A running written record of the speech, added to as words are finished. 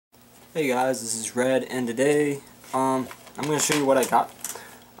Hey guys, this is Red, and today I'm going to show you what I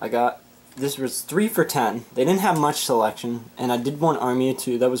got. This was 3 for 10. They didn't have much selection, and I did want Army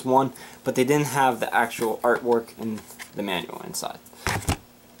too. That was one, but they didn't have the actual artwork and the manual inside.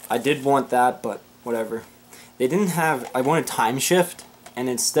 I did want that, but whatever. They didn't have. I wanted Time Shift, and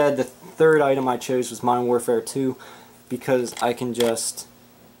instead the third item I chose was Modern Warfare 2 because I can just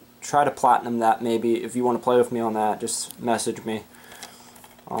try to platinum that. Maybe if you want to play with me on that, just message me.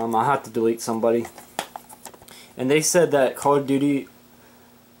 I'll have to delete somebody. And they said that Call of Duty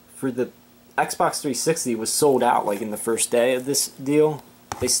for the Xbox 360 was sold out like in the first day of this deal.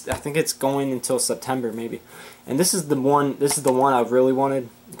 I think it's going until September maybe. And this is the one. This is the one I really wanted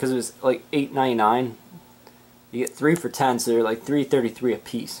because it was like $8.99. You get 3 for 10, so they're like $3.33 a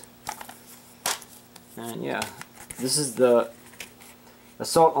piece. And yeah, this is the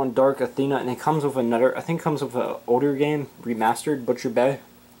Assault on Dark Athena, and it comes with another. I think it comes with an older game, remastered, Butcher Bay.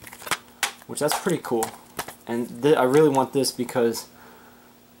 Which that's pretty cool, and I really want this because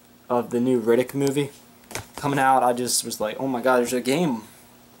of the new Riddick movie coming out. I just was like, oh my god, there's a game.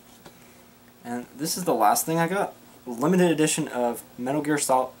 And this is the last thing I got. Limited edition of Metal Gear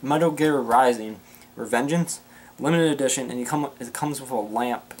Rising, Revengeance, limited edition, and it comes with a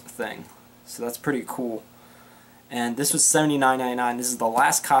lamp thing, so that's pretty cool. And this was $79.99. This is the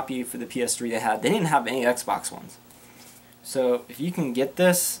last copy for the PS3 they had. They didn't have any Xbox ones. So if you can get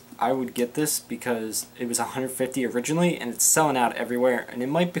this, I would get this because it was $150 originally, and it's selling out everywhere, and it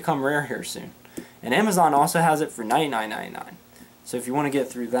might become rare here soon. And Amazon also has it for $99.99. So if you want to get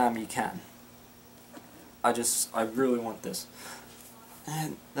through them, you can. I really want this.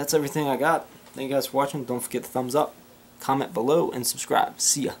 And that's everything I got. Thank you guys for watching. Don't forget the thumbs up, comment below, and subscribe.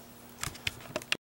 See ya.